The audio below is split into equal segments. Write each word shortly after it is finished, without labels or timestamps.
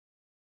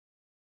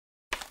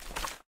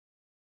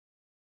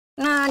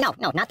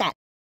No, not that.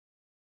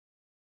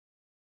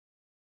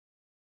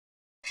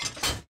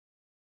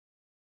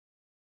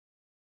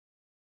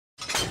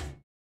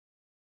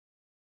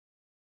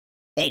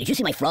 Hey, did you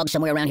see my frog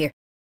somewhere around here?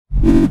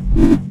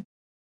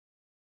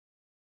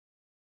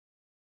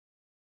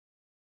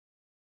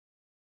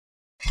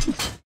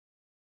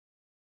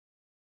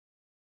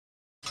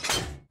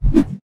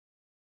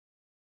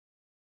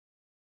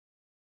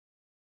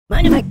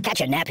 Mind if I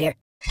catch a nap here?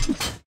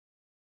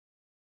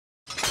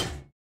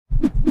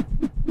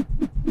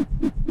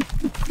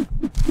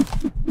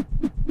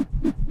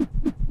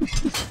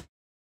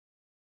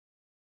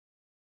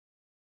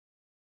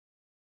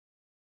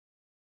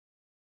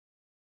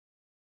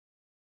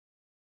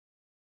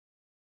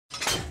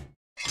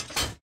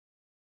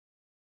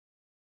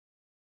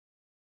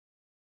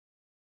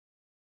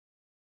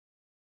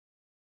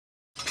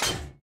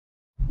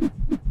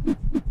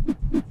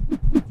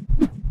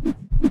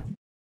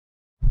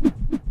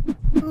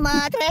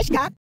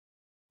 Matryoshka.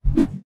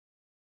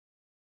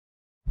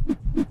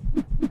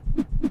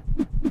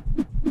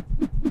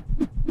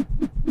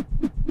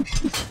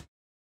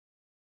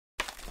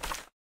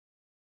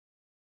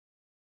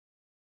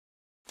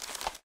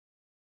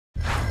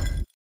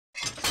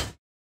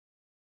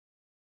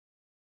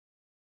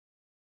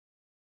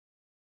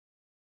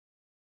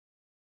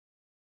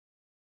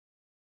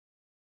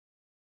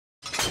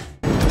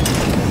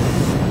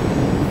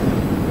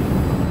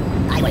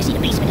 I want to see the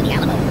basement in the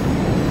Alamo.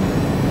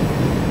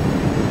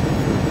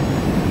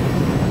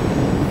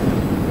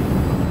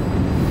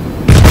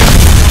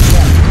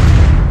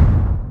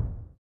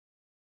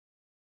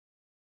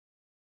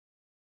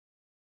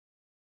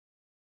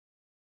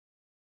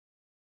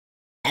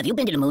 Have you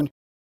been to the moon?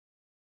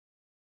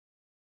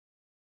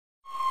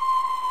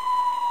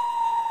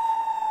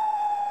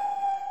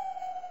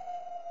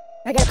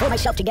 I gotta pull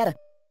myself together.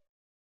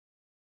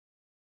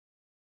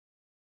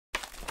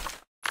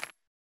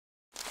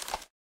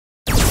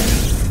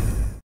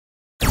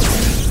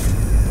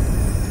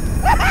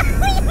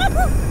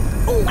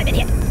 Oh, I've been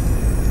hit.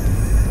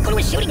 Go to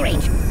a shooting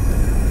range.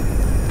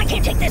 I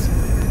can't take this.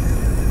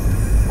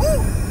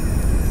 Ooh.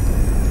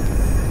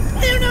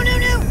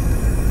 No.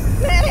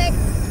 Medic.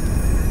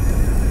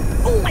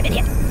 Oh, I've been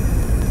hit.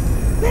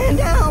 Man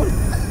down.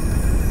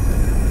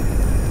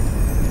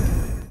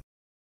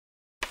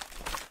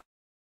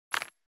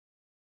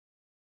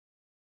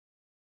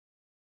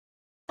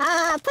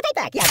 Put that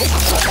back. Yeah, this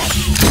is back.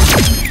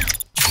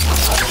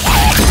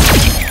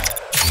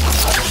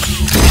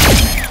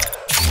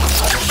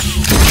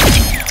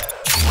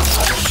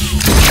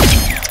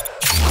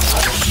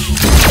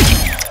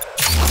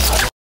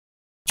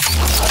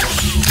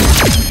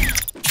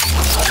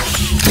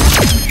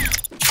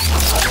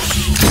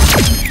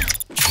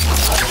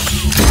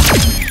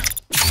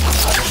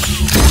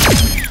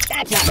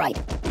 That's not right.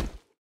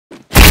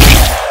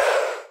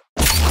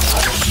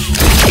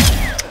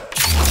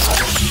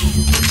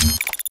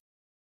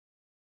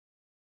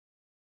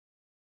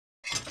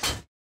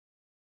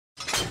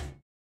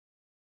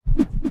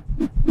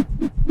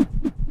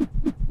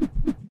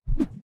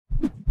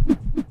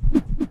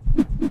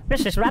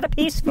 This is rather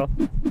peaceful.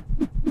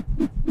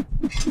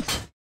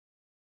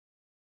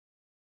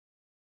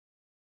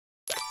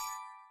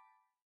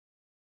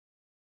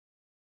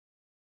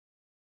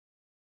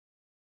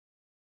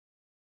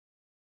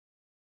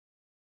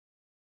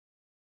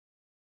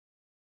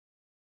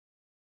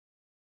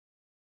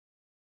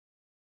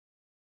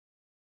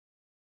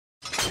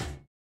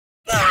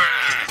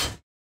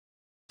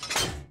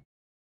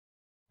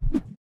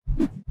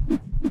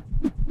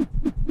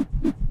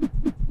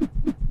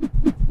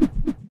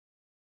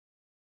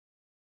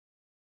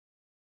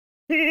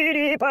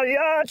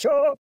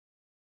 Pagliaccio!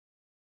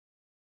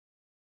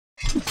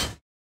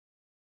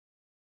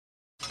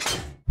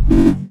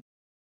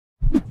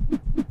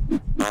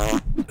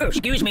 Oh,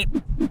 excuse me.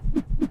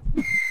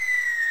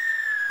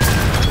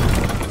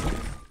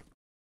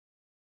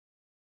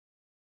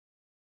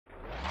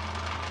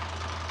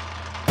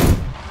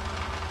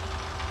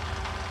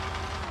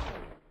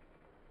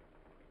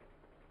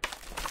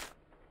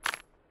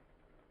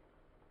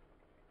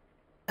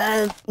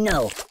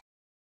 No.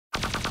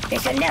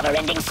 It's a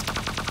never-ending...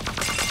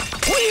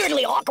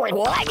 weirdly awkward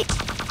one.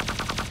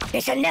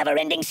 It's a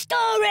never-ending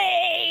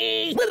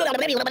story.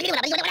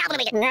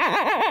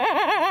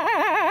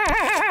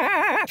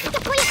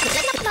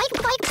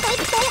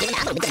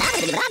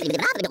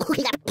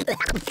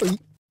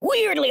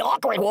 Weirdly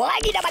awkward one.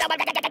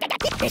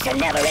 It's a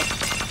never-ending...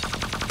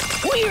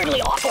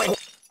 weirdly awkward...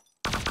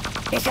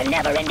 it's a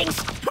never-ending...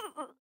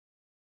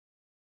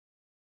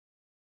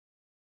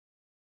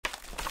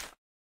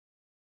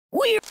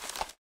 weird...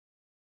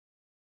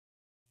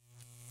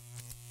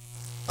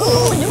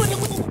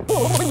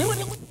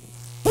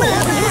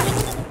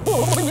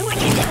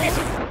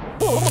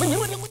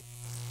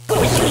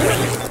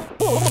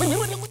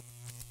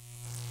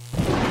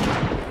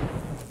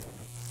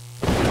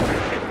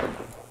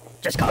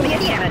 Just call me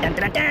Indiana. Dun,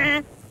 dun,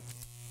 dun.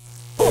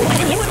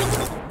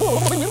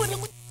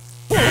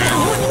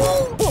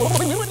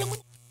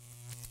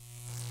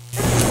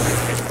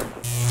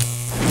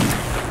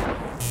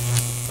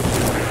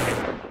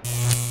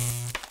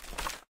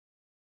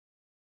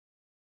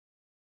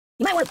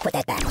 want to put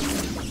that back.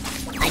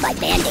 I buy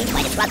band-aids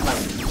by the truckload.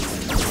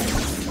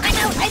 I'm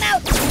out! I'm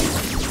out!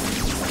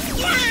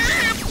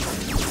 Yeah!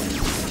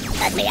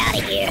 Let me out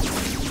of here.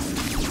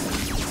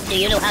 Do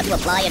you know how to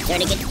apply a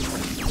tourniquet?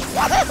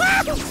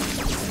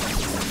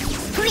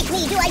 Prick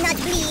me, do I not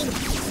bleed?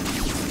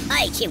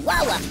 Hi,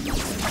 Chihuahua.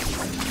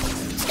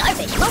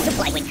 Starfish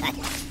multiply when cut.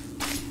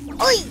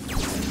 Oi!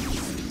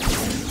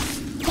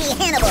 Hey,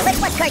 Hannibal,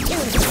 let's watch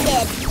cartoons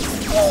instead.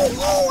 Oh,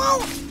 oh,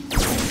 oh!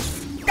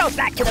 Go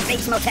back to the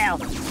Bates Motel.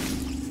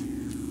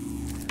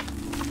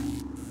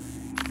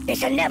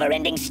 It's a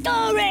never-ending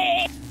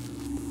story!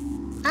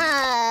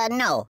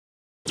 No.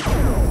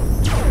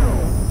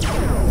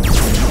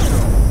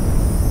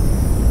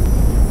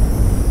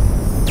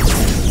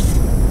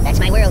 That's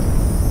my world.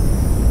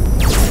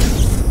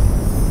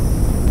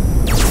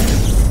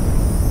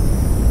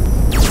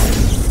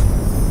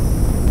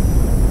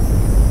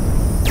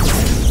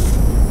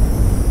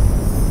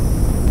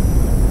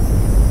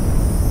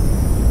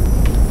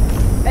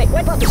 Hey,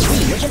 wipe off the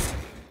screen, would you?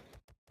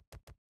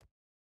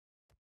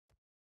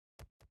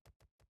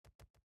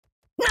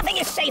 Nothing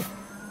is safe!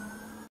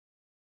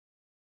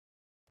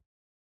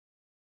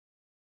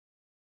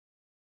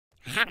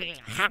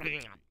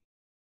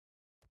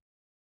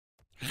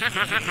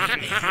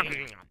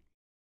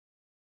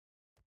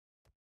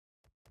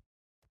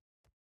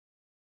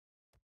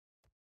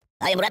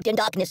 I am wrapped in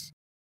darkness.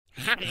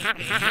 I'm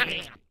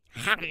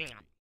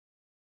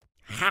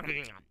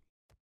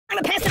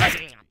a pacifist!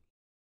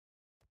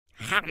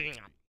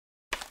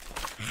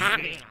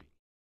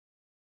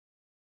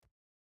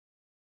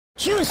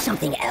 Choose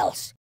something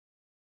else.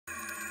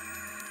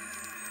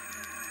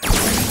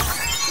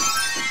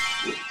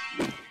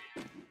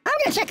 I'm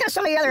gonna check out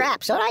some of the other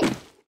apps, alright?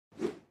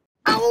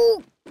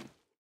 Oh!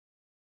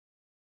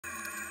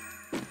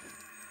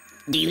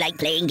 Do you like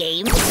playing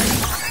games?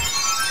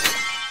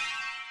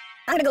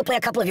 I'm gonna go play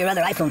a couple of your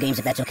other iPhone games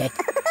if that's okay.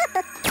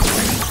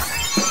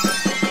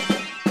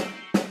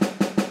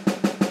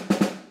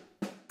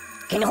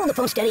 Can you hold the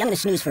phone steady? I'm gonna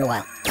snooze for a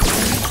while.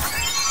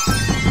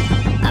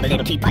 I'm a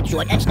little teapot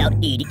short and stout.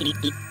 Eat, eat, eat,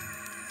 eat.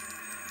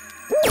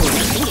 Ooh,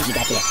 nice fingers you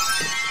got there.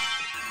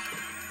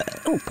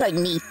 Ooh,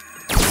 pardon me.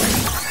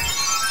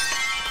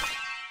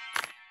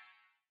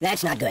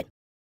 That's not good.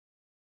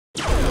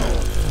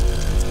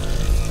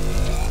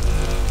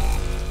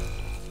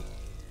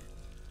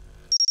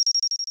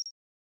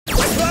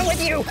 What's wrong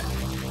with you?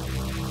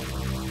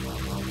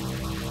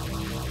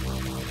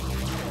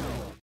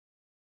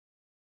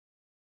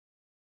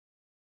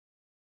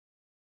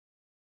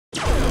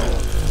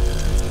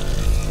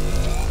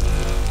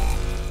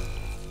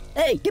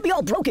 Hey, get me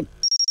all broken.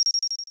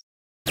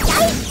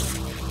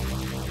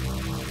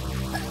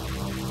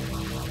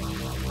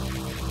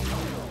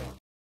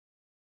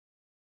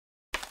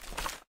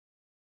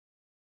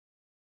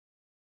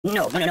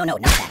 No, not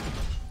that.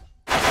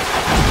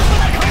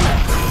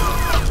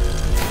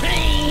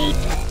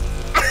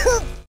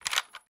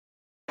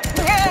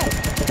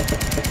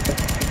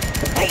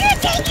 Are you gonna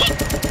take it?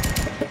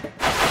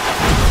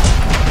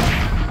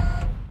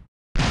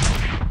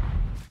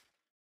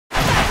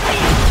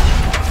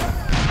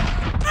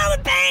 Oh,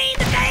 the pain,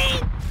 the pain!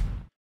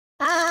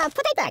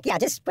 Put it back. Yeah,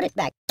 just put it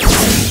back.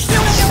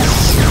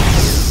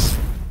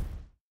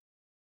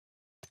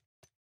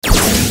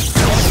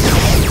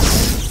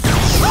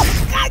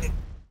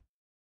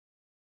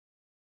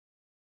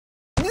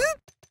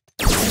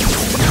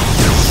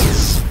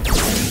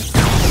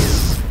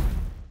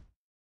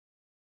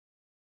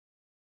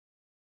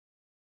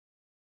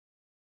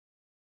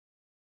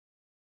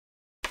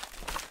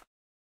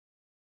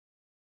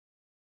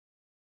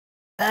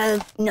 No.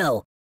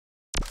 No.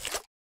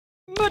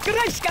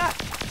 Matryoshka!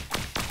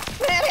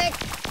 Medic!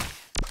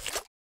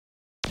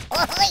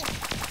 Ahoy!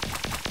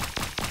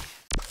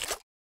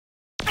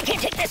 I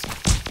can't take this!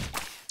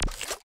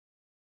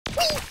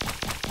 Whee!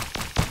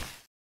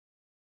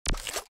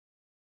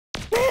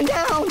 Man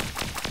down!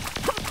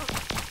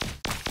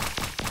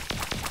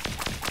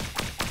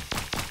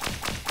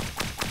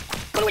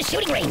 Go to a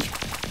shooting range!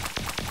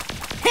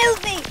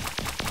 Help me!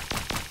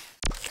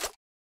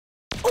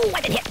 Oh,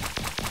 I've been hit!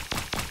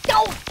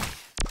 Go!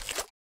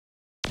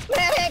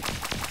 Medic!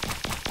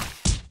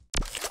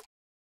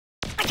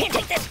 I can't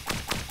take this!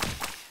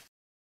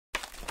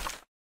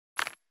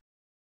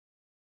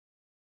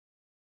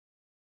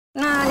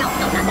 No,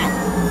 not that.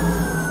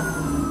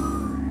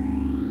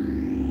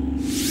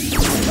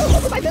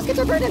 Oh, my biscuits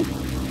are burning!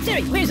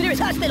 Siri, where's the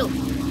nearest hospital?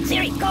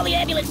 Siri, call the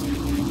ambulance!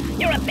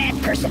 You're a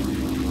bad person!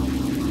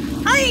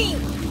 Aye!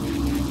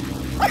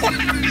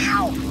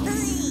 Ow!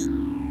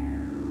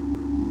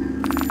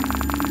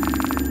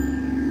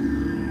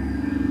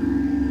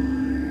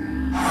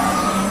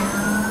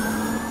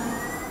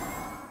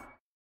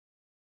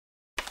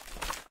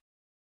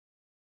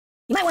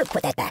 You might want to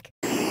put that back.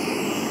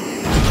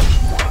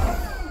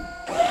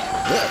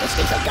 Whoa, this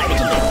thing's like garbage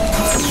in here.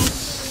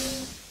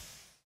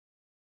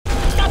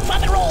 Stop,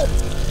 drop, and roll!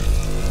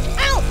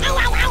 Ow! Ow,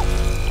 ow, ow!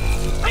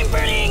 I'm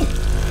burning!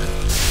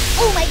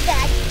 Oh my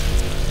god!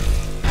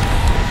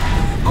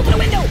 Open a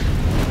window!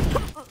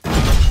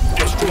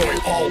 Destroy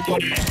all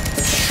funny.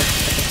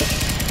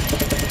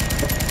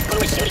 Go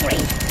to a shooting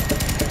range.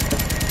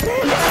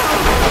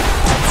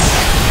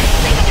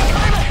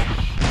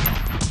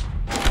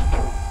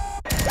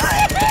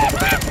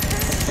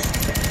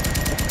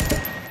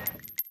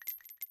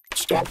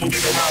 Stop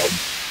looking around.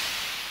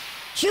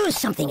 Choose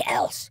something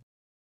else.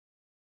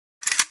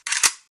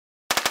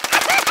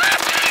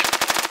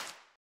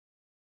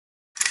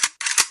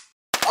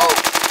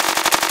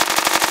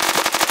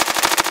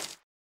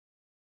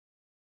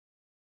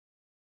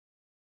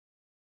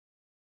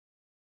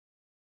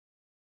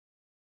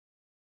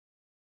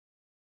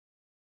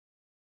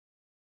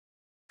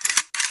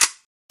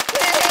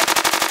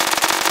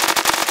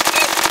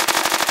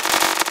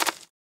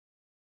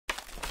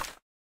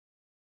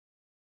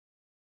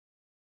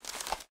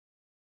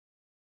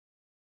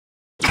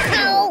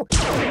 Ow!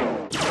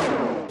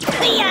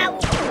 Ow!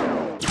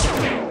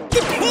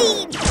 The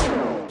pain!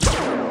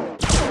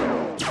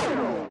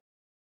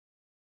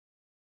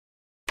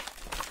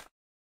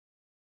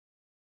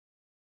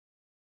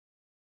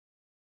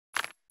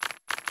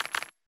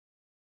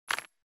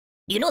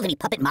 Do you know of any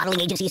puppet modeling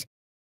agencies?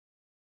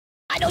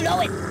 I don't know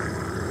it.